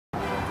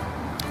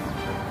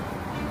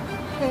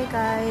Hey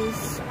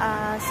guys,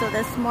 so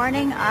this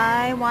morning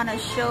I want to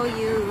show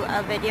you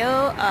a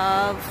video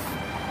of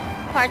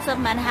parts of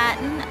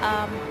Manhattan.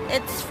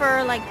 It's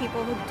for like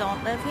people who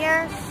don't live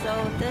here. So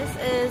this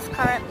is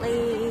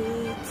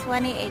currently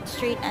 28th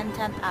Street and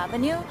 10th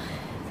Avenue.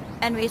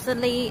 And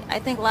recently, I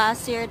think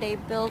last year, they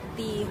built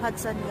the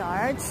Hudson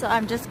Yards. So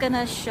I'm just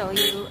gonna show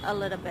you a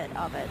little bit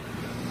of it.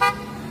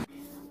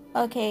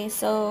 Okay,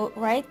 so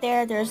right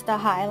there's the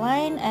High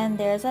Line, and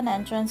there's an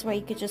entrance where you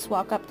could just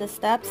walk up the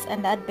steps,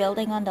 and that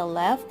building on the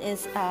left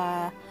is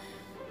Zaha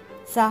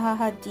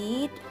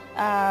Hadid.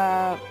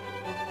 That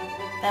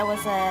was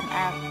an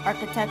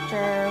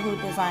architecture who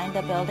designed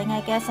the building,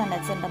 I guess, and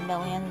it's in the $1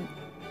 million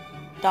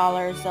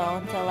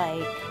zone to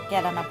like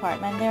get an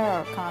apartment there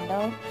or a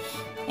condo.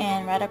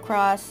 And right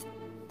across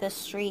the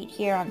street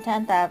here on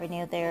 10th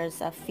Avenue,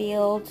 there's a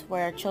field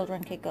where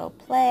children could go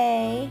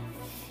play.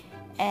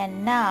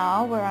 And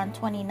now we're on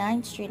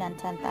 29th Street and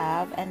 10th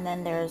Ave, and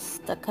then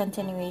there's the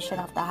continuation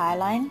of the High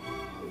Line.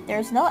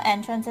 There's no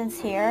entrances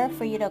here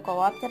for you to go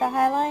up to the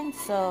High Line,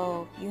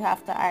 so you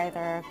have to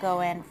either go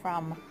in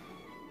from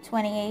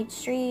 28th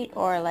Street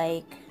or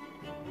like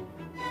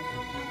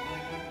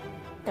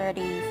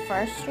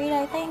 31st Street,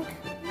 I think.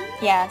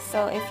 Yeah,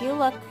 so if you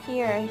look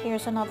here,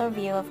 here's another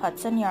view of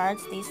Hudson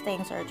Yards. These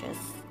things are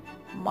just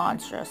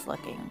monstrous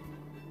looking.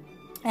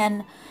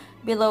 And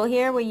below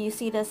here where you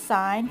see the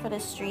sign for the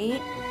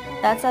street,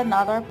 that's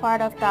another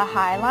part of the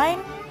High Line,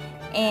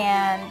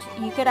 and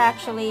you could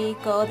actually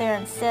go there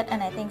and sit,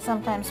 and I think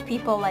sometimes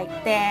people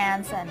like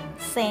dance and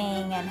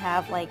sing and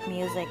have like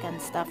music and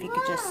stuff. You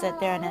could just sit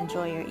there and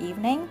enjoy your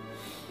evening.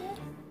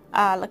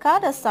 Look how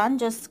the sun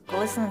just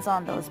glistens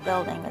on those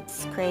buildings.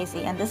 It's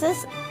crazy. And this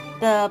is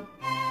the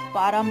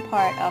bottom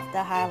part of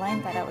the High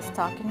Line that I was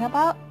talking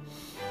about.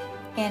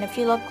 And if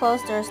you look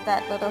close, there's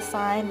that little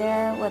sign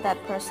there where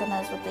that person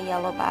is with the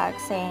yellow bag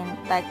saying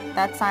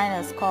that sign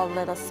is called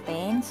Little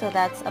Spain. So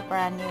that's a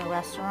brand new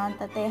restaurant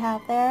that they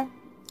have there.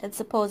 It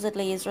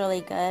supposedly is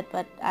really good,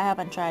 but I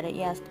haven't tried it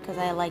yet because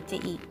I like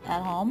to eat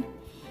at home.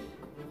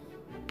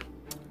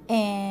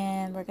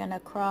 And we're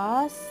gonna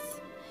cross.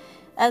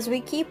 As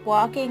we keep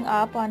walking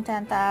up on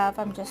 10th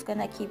Ave, I'm just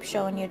gonna keep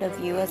showing you the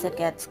view as it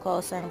gets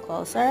closer and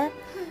closer.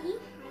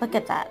 Look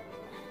at that.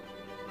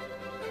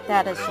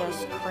 That is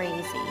just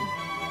crazy.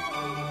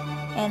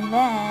 And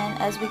then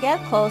as we get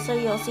closer,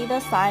 you'll see the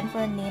sign for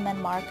Neiman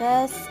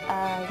Marcus.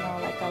 I know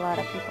like a lot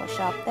of people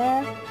shop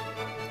there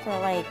for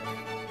like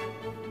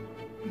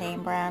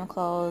name brand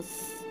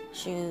clothes,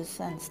 shoes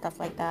and stuff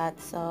like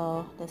that.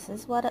 So this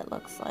is what it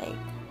looks like.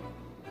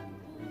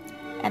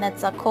 And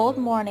it's a cold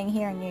morning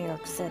here in New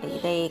York City.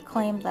 They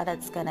claim that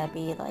it's gonna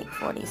be like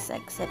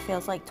 46. It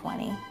feels like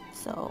 20.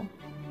 So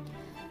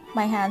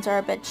my hands are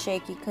a bit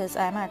shaky because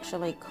I'm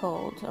actually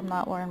cold. I'm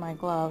not wearing my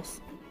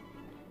gloves.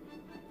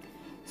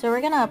 So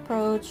we're gonna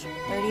approach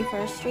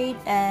 31st Street,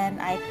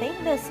 and I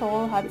think this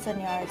whole Hudson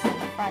Yards in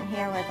the front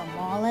here where the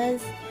mall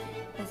is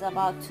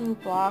about 2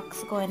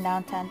 blocks going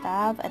down 10th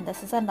Ave, and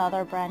this is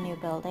another brand new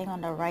building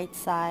on the right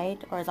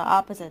side or the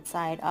opposite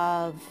side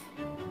of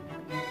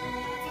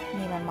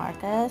Neiman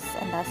Marcus,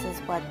 and this is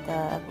what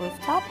the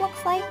rooftop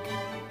looks like.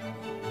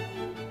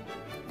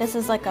 This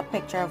is like a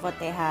picture of what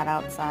they had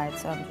outside,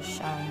 so I'm just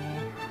showing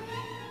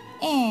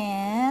you.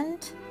 And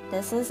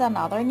this is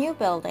another new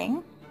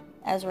building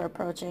as we're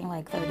approaching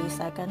like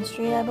 32nd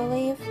Street, I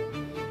believe.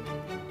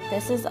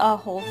 This is a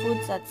Whole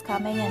Foods that's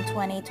coming in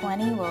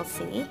 2020. We'll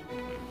see.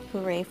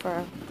 Hooray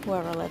for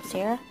whoever lives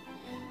here.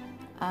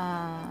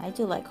 I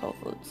do like Whole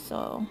Foods,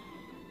 so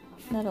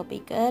that'll be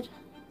good.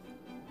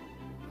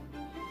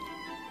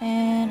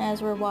 And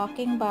as we're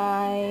walking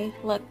by,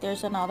 look,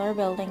 there's another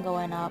building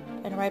going up,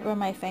 and right where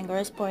my finger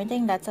is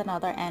pointing, that's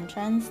another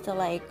entrance to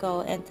like go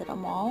into the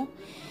mall.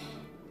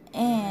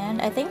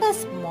 And I think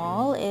this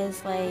mall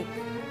is like,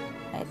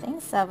 I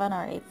think 7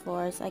 or 8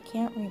 floors. I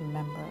can't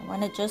remember.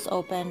 When it just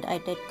opened, I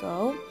did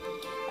go.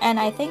 And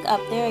I think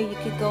up there, you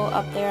could go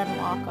up there and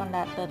walk on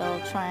that little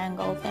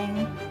triangle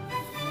thing.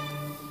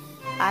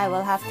 I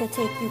will have to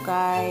take you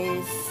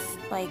guys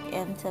like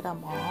into the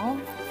mall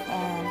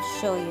and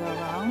show you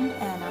around,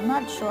 and I'm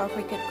not sure if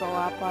we could go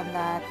up on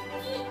that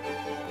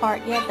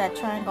part yet, that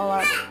triangle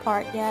arch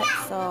part yet,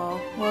 so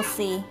we'll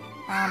see.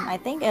 I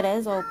think it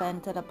is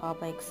open to the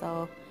public,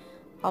 so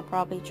I'll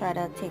probably try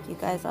to take you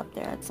guys up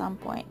there at some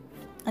point.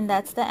 And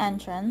that's the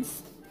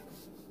entrance.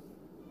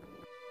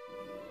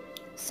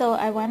 So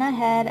I went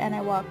ahead and I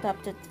walked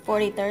up to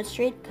 43rd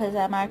Street because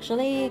I'm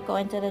actually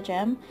going to the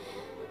gym.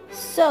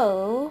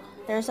 So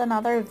there's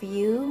another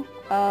view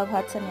of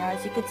Hudson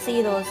Yards. You could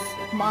see those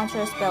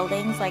monstrous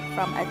buildings like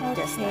from a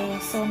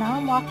distance. So now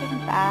I'm walking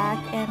back,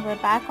 and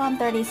we're back on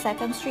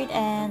 32nd Street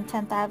and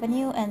 10th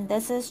Avenue, and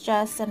this is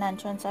just an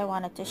entrance I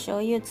wanted to show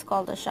you. It's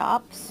called the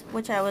Shops,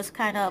 which I was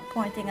kind of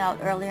pointing out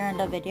earlier in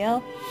the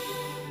video.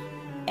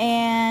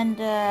 And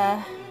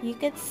you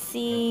could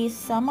see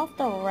some of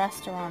the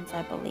restaurants,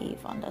 I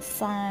believe, on the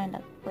sign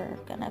that we're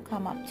gonna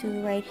come up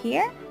to right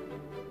here.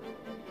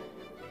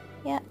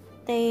 Yeah,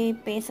 they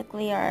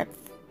basically are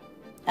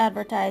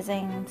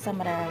advertising some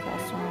of their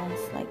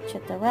restaurants like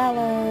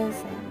Chitterella's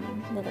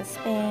and Little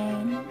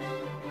Spain.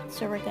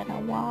 So we're gonna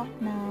walk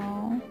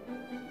now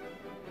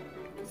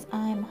because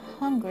I'm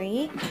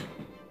hungry.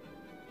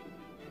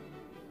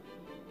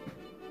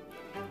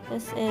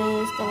 This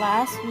is the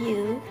last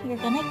view you're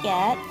gonna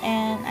get,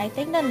 and I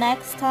think the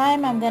next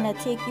time I'm gonna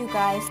take you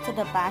guys to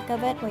the back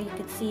of it where you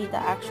could see the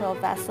actual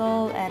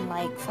vessel and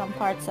like some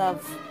parts of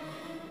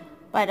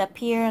by the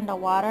pier and the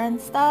water and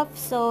stuff.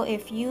 So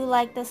if you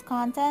like this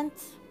content,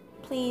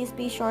 please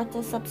be sure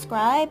to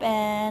subscribe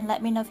and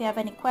let me know if you have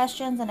any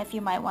questions and if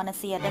you might want to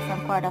see a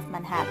different part of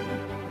Manhattan.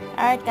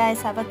 Alright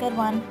guys, have a good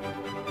one.